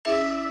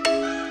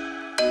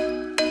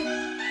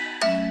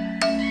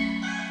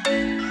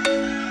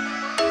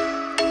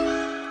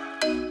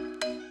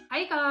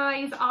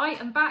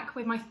am back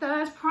with my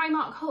third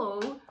Primark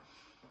haul.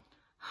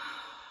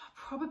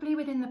 Probably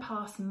within the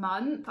past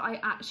month.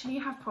 I actually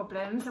have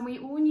problems, and we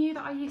all knew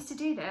that I used to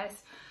do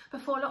this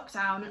before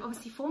lockdown, and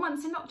obviously 4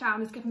 months in lockdown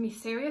has given me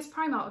serious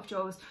Primark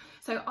withdrawals.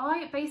 So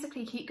I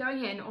basically keep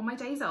going in on my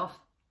days off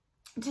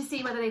to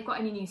see whether they've got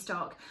any new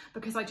stock,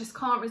 because I just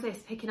can't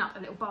resist picking up a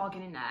little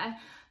bargain in there.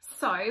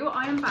 So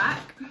I am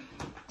back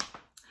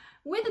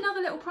with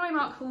another little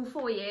Primark haul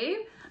for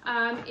you.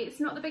 It's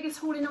not the biggest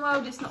haul in the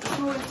world, it's not the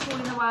smallest haul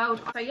in the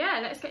world. So yeah,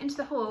 let's get into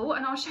the haul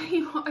and I'll show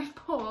you what I've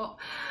bought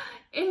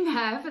in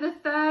there for the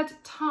third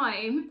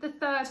time, the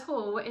third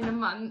haul in a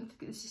month.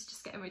 This is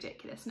just getting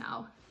ridiculous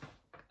now.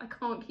 I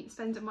can't keep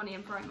spending money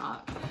in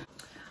Primark.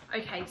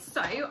 Okay,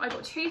 so I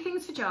got 2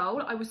 things for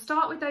Joel. I will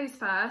start with those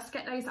first,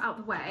 get those out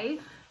of the way.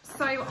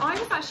 So I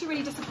was actually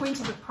really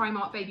disappointed with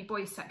Primark baby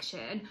boys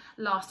section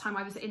last time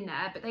I was in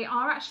there, but they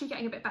are actually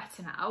getting a bit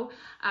better now.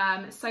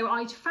 So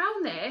I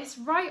found this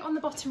right on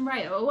the bottom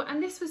rail,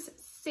 and this was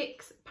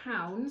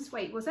 £6.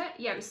 Wait, was it?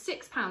 Yeah, it was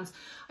 £6.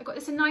 I got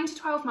this in 9 to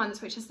 12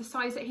 months, which is the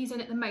size that he's in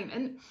at the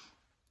moment.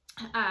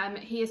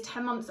 He is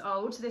 10 months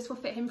old, so this will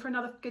fit him for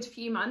another good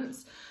few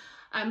months.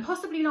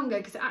 Possibly longer,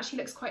 because it actually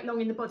looks quite long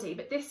in the body,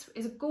 but this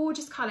is a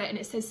gorgeous colour, and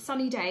it says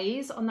Sunny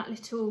Days on that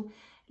little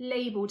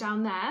label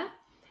down there.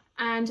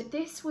 And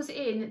this was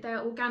in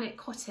their organic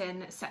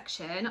cotton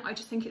section. I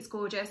just think it's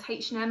gorgeous.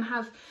 H&M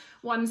have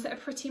ones that are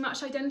pretty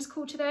much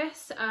identical to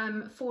this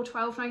for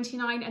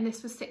 £12.99, and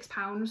this was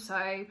 £6.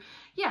 So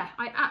yeah,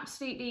 I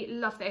absolutely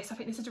love this. I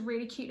think this is a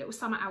really cute little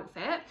summer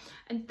outfit.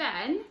 And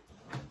then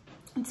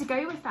to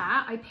go with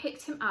that, I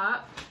picked him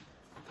up,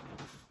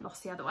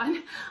 lost the other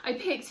one. I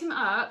picked him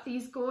up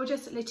these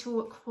gorgeous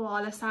little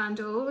koala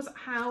sandals.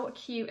 How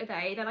cute are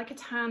they? They're like a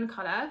tan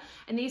colour,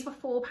 and these were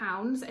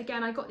 £4.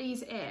 Again, I got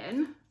these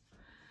in,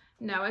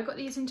 no, I got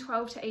these in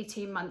 12 to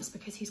 18 months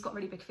because he's got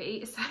really big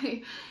feet. So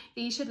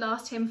these should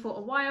last him for a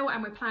while,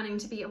 and we're planning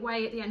to be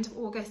away at the end of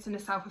August in the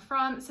south of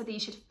France. So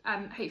these should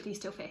hopefully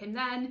still fit him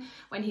then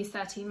when he's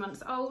 13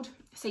 months old.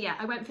 So yeah,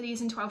 I went for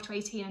these in 12 to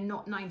 18 and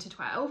not 9 to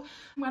 12.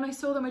 When I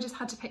saw them, I just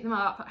had to pick them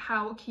up.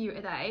 How cute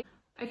are they?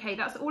 Okay,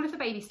 that's all of the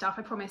baby stuff,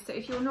 I promise. So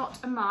if you're not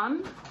a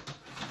mum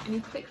and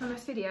you click on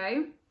this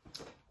video,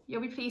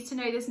 you'll be pleased to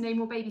know there's no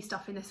more baby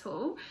stuff in this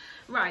haul.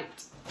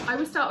 Right, I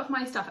will start with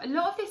my stuff. A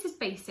lot of this is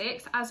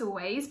basics, as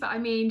always, but I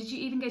mean, did you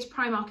even go to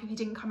Primark if you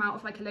didn't come out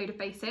with like a load of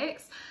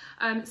basics?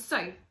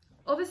 So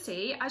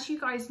obviously, as you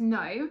guys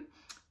know,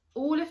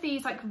 all of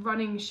these like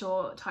running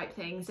short type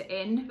things are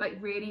in, like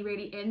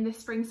really in this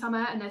spring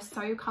summer, and they're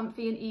so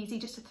comfy and easy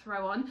just to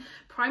throw on.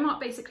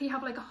 Primark basically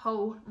have like a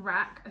whole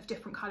rack of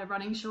different colour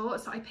running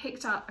shorts. So I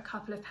picked up a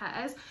couple of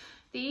pairs.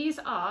 These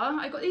are,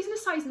 I got these in a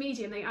size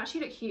medium. They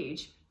actually look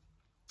huge,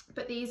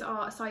 but these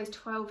are a size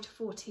 12 to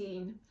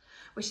 14,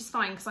 which is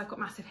fine because I've got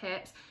massive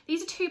hips.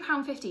 These are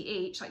 £2.50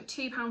 each, like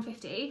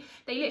 £2.50.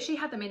 They literally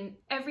had them in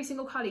every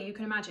single colour you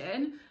can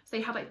imagine. So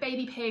they had like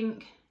baby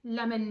pink,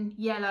 lemon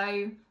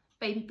yellow,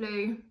 baby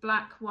blue,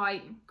 black,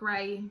 white,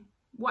 grey,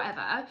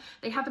 whatever.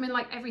 They have them in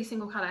like every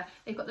single colour.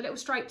 They've got the little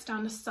stripes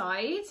down the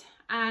side,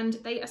 and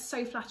they are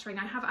so flattering.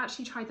 I have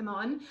actually tried them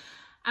on,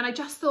 and I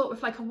just thought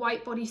with like a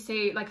white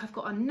bodysuit like I've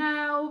got on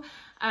now,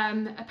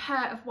 a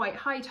pair of white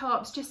high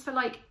tops, just for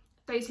like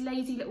those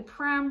lazy little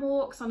pram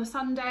walks on a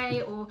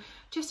Sunday, or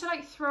just to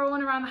like throw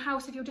on around the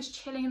house if you're just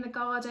chilling in the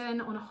garden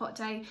on a hot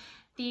day,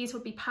 these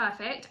would be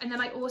perfect. And then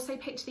I also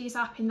picked these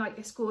up in like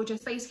this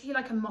gorgeous, basically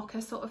like a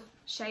mocha sort of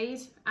shade,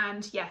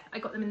 and yeah, I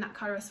got them in that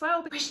colour as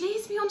well. Which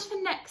leads me on to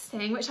the next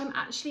thing, which I'm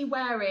actually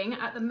wearing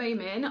at the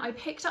moment. I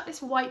picked up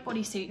this white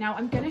bodysuit. Now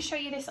I'm going to show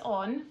you this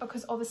on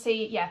because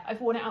obviously, yeah,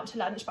 I've worn it out to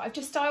lunch, but I've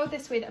just styled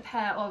this with a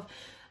pair of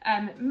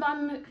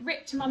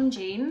ripped mum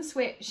jeans,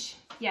 which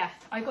yeah,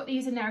 I got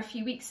these in there a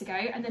few weeks ago,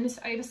 and then this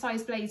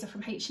oversized blazer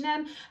from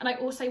H&M, and I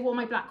also wore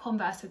my black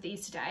Converse with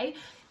these today.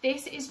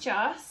 This is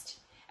just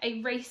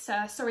a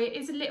racer, sorry, it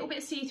is a little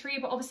bit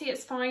see-through, but obviously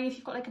it's fine if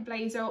you've got like a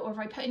blazer, or if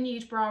I put a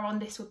nude bra on,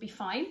 this would be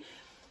fine.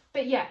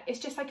 But yeah, it's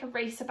just like a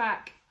racer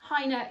back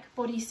high neck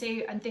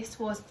bodysuit, and this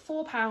was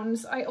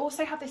 £4. I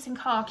also have this in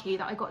khaki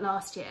that I got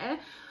last year,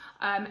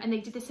 and they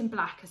did this in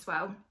black as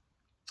well,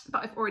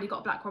 but I've already got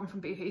a black one from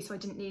Boohoo, so I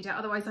didn't need it.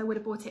 Otherwise I would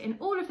have bought it in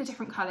all of the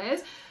different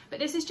colours. But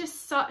this is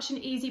just such an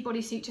easy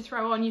bodysuit to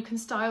throw on. You can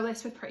style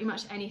this with pretty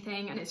much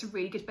anything, and it's a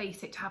really good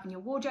basic to have in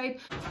your wardrobe.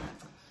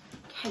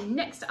 Okay,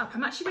 next up,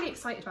 I'm actually really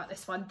excited about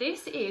this one.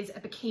 This is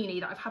a bikini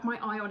that I've had my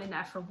eye on in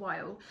there for a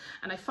while,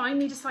 and I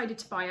finally decided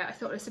to buy it. I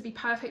thought this would be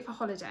perfect for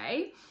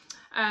holiday.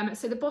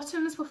 So the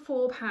bottoms were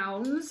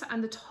 £4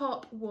 and the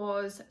top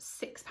was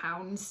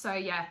 £6. So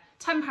yeah,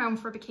 £10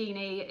 for a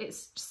bikini.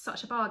 It's just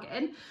such a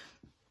bargain.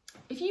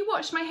 If you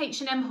watched my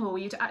H&M haul,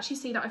 you'd actually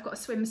see that I've got a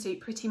swimsuit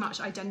pretty much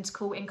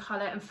identical in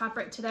colour and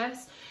fabric to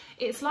this.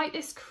 It's like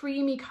this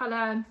creamy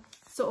colour,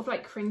 sort of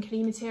like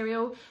crinkly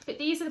material, but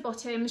these are the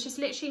bottoms, just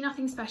literally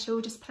nothing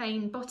special, just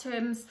plain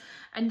bottoms.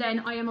 And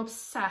then I am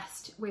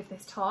obsessed with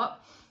this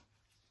top.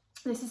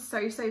 This is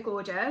so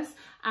gorgeous,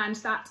 and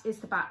that is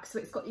the back. So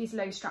it's got these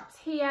low straps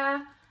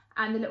here,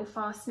 and the little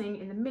fastening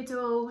in the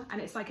middle,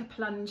 and it's like a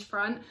plunge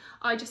front.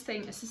 I just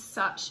think this is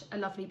such a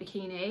lovely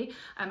bikini.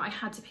 I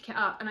had to pick it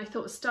up, and I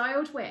thought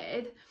styled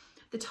with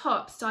the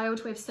top,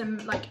 styled with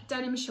some like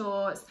denim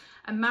shorts,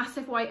 a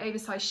massive white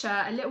oversized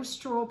shirt, a little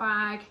straw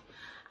bag,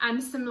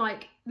 and some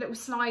like little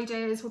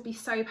sliders would be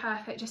so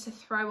perfect just to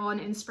throw on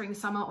in spring,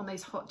 summer on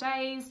those hot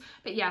days.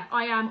 But yeah,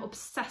 I am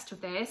obsessed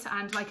with this,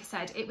 and like I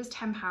said, it was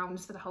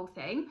 £10 for the whole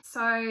thing.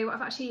 So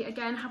I've actually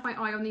again had my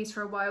eye on these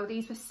for a while.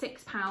 These were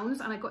 £6,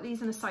 and I got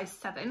these in a size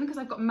 7 because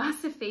I've got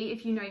massive feet,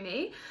 if you know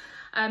me.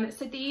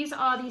 So these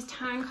are these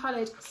tan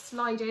coloured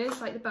sliders,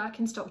 like the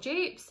Birkenstock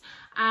dupes,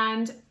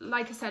 and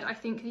like I said, I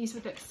think these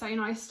would look so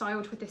nice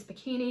styled with this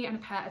bikini and a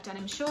pair of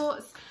denim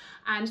shorts.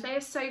 And they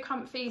are so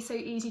comfy, so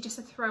easy just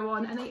to throw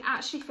on, and they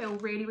actually feel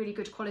really, really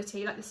good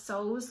quality. Like the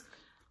soles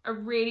are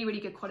really, really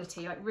good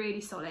quality, like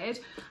really solid,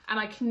 and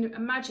I can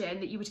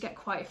imagine that you would get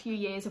quite a few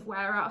years of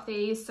wear out of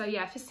these. So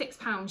yeah, for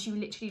 £6 you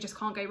literally just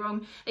can't go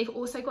wrong. They've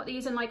also got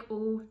these in like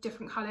all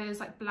different colours,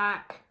 like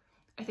black,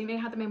 I think they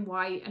had them in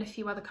white, and a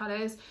few other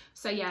colours.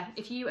 So yeah,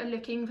 if you are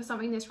looking for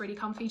something that's really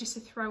comfy just to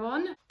throw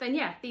on, then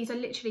yeah, these are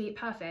literally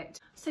perfect.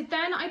 So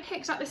then I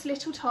picked up this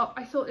little top.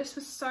 I thought this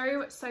was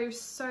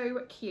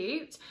so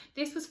cute.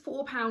 This was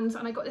 £4,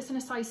 and I got this in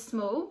a size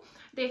small.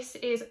 This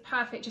is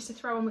perfect just to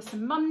throw on with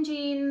some mum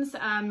jeans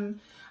and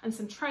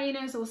some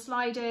trainers or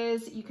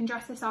sliders. You can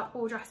dress this up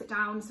or dress it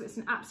down, so it's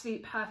an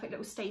absolute perfect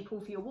little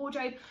staple for your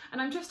wardrobe.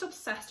 And I'm just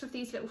obsessed with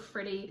these little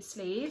frilly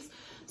sleeves.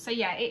 So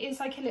yeah, it is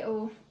like a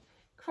little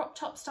crop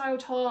top style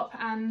top,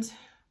 and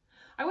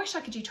I wish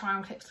I could do try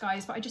on clips,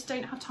 guys, but I just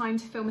don't have time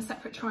to film a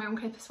separate try on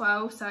clip as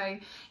well. So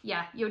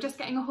yeah, you're just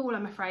getting a haul,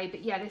 I'm afraid.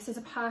 But yeah, this is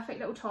a perfect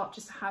little top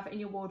just to have in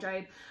your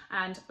wardrobe,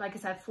 and like I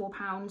said,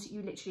 £4,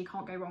 you literally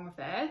can't go wrong with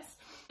this.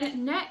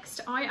 And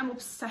next, I am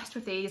obsessed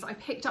with these. I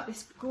picked up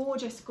this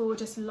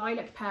gorgeous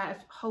lilac pair of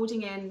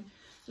holding in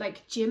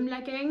like gym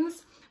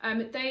leggings.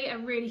 They are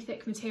really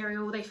thick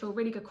material, they feel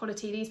really good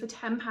quality. These were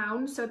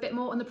 £10, so a bit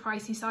more on the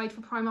pricey side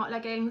for Primark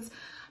leggings.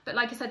 But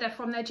like I said, they're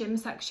from their gym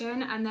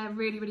section, and they're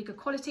really, really good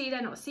quality.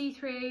 They're not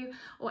see-through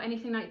or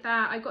anything like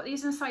that. I got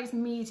these in a size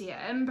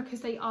medium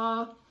because they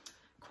are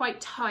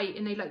quite tight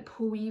and they like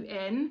pull you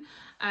in.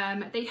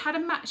 They had a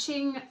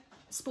matching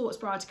sports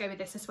bra to go with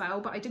this as well,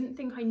 but I didn't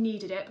think I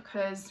needed it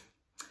because,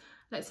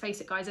 let's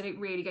face it guys, I don't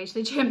really go to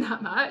the gym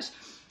that much.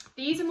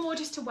 These are more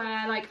just to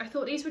wear, like I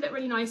thought these would look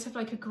really nice with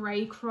like a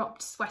grey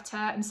cropped sweater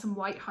and some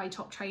white high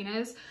top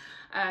trainers.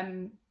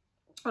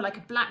 Or like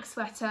a black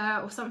sweater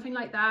or something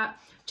like that,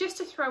 just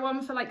to throw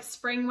on for like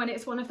spring, when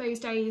it's one of those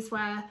days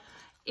where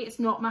it's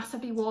not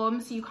massively warm,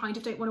 so you kind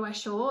of don't want to wear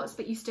shorts,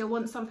 but you still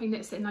want something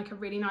that's in like a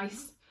really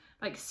nice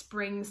like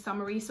spring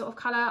summery sort of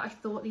colour. I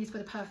thought these were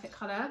the perfect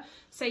colour.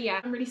 So yeah,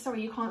 I'm really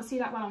sorry you can't see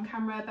that well on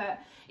camera, but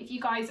if you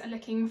guys are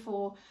looking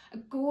for a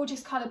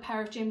gorgeous coloured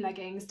pair of gym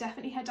leggings,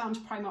 definitely head down to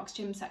Primark's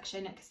gym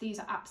section because these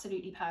are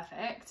absolutely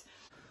perfect.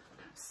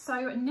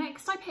 So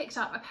next I picked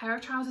up a pair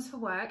of trousers for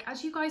work.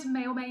 As you guys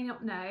may or may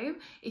not know,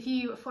 if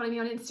you follow me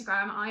on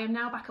Instagram, I am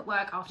now back at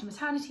work after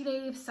maternity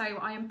leave, so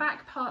I am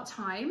back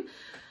part-time.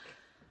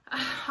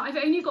 I've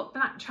only got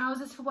black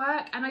trousers for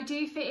work, and I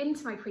do fit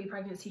into my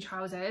pre-pregnancy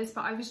trousers,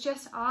 but I was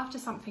just after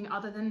something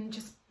other than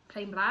just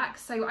plain black.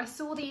 So I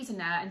saw these in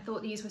there and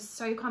thought these were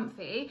so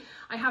comfy.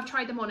 I have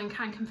tried them on and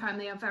can confirm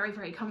they are very,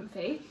 very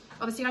comfy.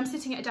 Obviously I'm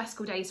sitting at a desk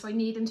all day, so I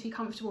need them to be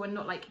comfortable and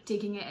not like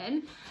digging it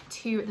in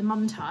to the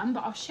mum tum,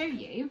 but I'll show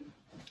you.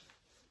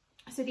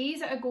 So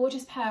these are a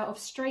gorgeous pair of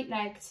straight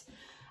legged,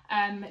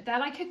 they're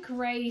like a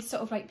grey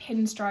sort of like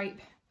pinstripe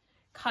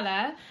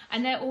colour,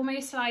 and they're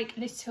almost like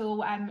little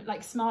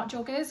like smart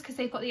joggers because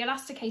they've got the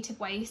elasticated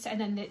waist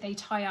and then they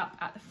tie up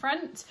at the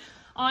front.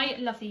 I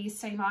love these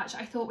so much.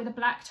 I thought with a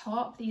black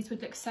top these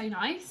would look so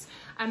nice.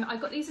 I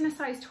got these in a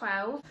size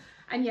 12,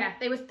 and yeah,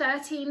 they were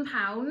 £13,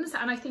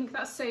 and I think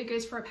that's so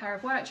good for a pair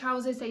of work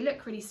trousers. They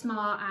look really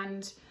smart,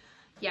 and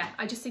yeah,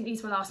 I just think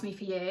these will last me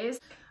for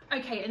years.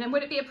 Okay, and then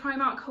would it be a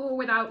Primark haul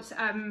without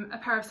a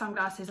pair of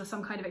sunglasses or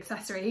some kind of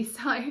accessory?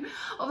 So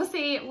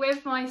obviously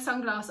with my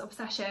sunglass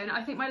obsession,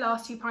 I think my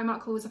last 2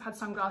 Primark hauls have had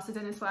sunglasses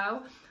in as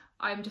well.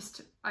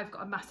 I've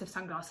got a massive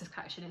sunglasses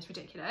collection, it's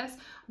ridiculous.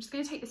 I'm just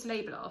going to take this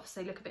label off so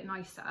they look a bit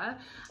nicer.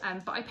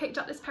 But I picked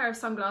up this pair of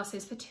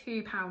sunglasses for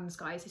 £2,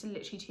 guys. It's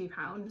literally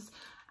 £2,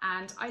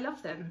 and I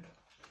love them.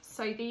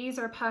 So these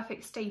are a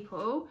perfect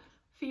staple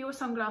for your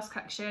sunglass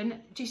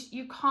collection. Just,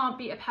 you can't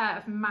beat a pair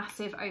of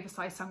massive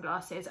oversized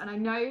sunglasses, and I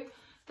know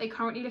they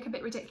currently look a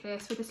bit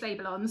ridiculous with this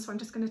label on, so I'm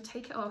just going to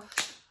take it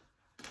off,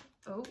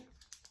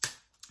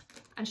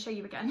 and show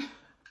you again.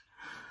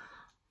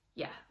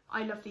 Yeah,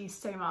 I love these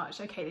so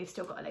much. Okay, they've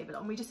still got a label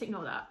on, we just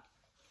ignore that.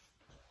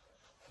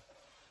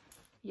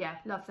 Yeah,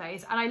 love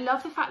those. And I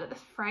love the fact that the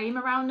frame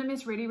around them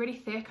is really, really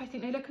thick. I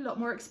think they look a lot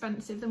more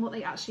expensive than what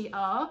they actually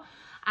are.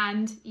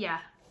 And yeah,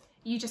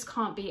 you just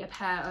can't beat a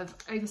pair of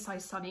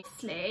oversized sunnies.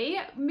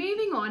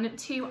 Moving on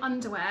to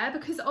underwear,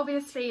 because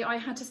obviously I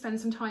had to spend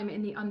some time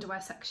in the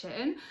underwear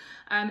section.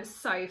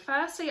 So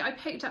firstly, I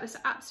picked up this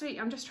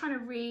I'm just trying to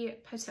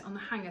re-put it on the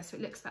hanger so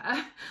it looks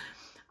better.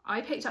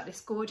 I picked up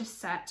this gorgeous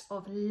set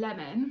of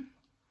lemon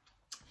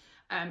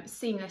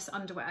seamless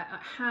underwear.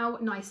 How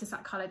nice is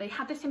that colour? They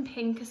had this in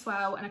pink as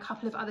well and a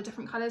couple of other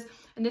different colours,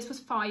 and this was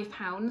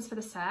 £5 for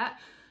the set.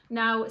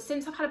 Now,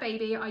 since I've had a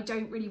baby, I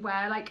don't really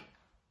wear like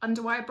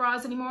underwire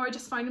bras anymore. I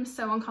just find them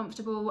so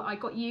uncomfortable. I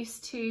got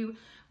used to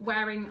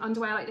wearing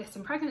underwear like this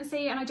in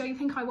pregnancy, and I don't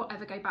think I will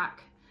ever go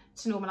back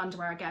to normal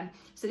underwear again.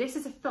 So this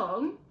is a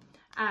thong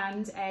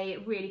and a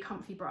really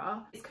comfy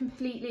bra. It's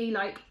completely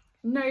like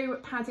no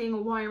padding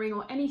or wiring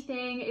or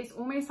anything. It's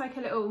almost like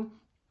a little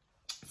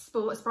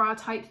sports bra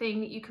type thing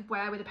that you could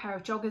wear with a pair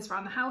of joggers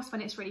around the house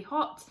when it's really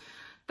hot.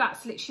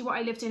 That's literally what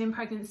I lived in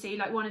pregnancy,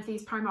 like one of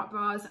these Primark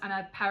bras and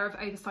a pair of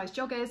oversized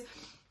joggers.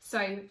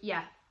 So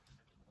yeah,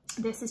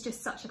 this is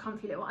just such a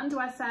comfy little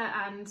underwear set,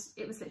 and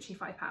it was literally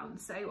 £5.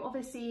 So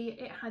obviously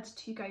it had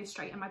to go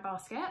straight in my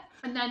basket.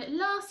 And then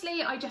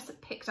lastly, I just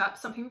picked up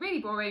something really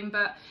boring,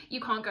 but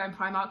you can't go in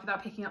Primark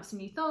without picking up some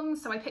new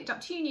thongs. So I picked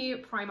up 2 new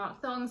Primark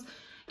thongs.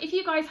 If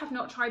you guys have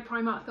not tried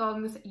Primark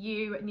thongs,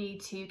 you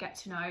need to get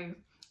to know.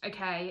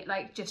 Okay,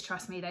 like just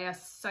trust me, they are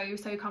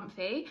so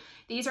comfy.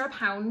 These are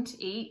 £1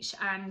 each,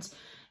 and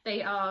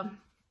they are,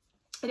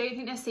 I don't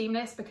think they're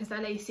seamless because they're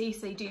lacy,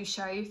 so they do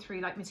show through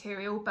like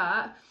material,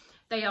 but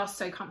they are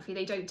so comfy.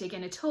 They don't dig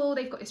in at all.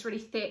 They've got this really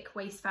thick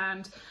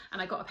waistband,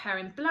 and I got a pair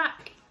in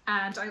black,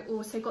 and I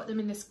also got them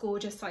in this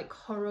gorgeous like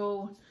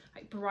coral,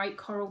 like bright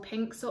coral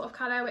pink sort of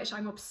colour, which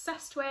I'm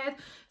obsessed with.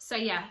 So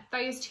yeah,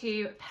 those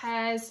 2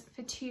 pairs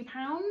for £2,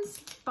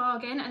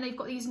 bargain, and they've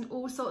got these in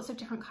all sorts of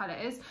different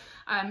colours.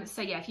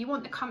 So yeah, if you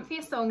want the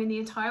comfiest thong in the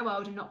entire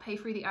world and not pay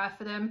through the earth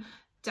for them,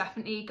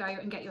 definitely go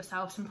and get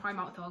yourself some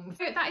Primark thongs.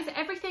 So that is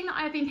everything that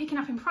I have been picking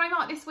up in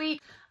Primark this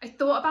week. I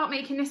thought about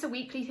making this a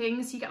weekly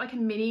thing, so you get like a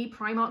mini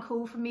Primark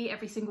haul from me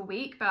every single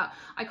week, but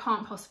I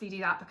can't possibly do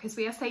that because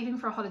we are saving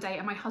for a holiday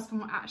and my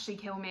husband will actually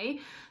kill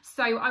me.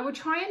 So I will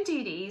try and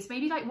do these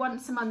maybe like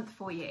once a month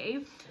for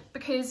you,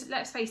 because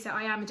let's face it,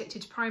 I am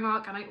addicted to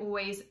Primark, and I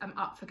always am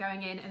up for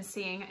going in and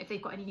seeing if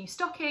they've got any new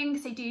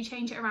stockings. They do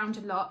change it around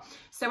a lot.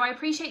 So I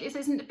appreciate this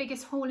isn't the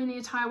biggest haul in the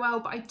entire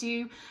world, but I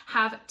do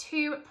have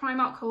 2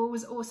 Primark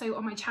hauls also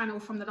on my channel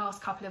from the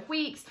last couple of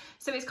weeks.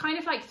 So it's kind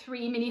of like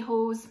 3 mini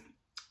hauls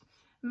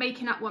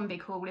making up one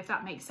big haul, if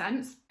that makes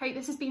sense. Hope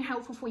this has been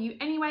helpful for you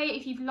anyway.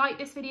 If you've liked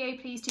this video,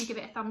 please do give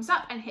it a thumbs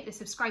up and hit the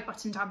subscribe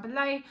button down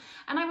below,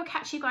 and I will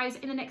catch you guys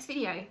in the next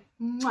video.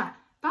 Mwah.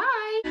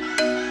 Bye.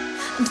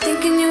 I'm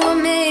thinking you were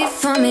made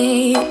for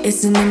me.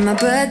 Isn't it my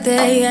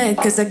birthday yet?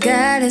 'Cause I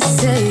gotta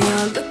say,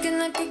 you're looking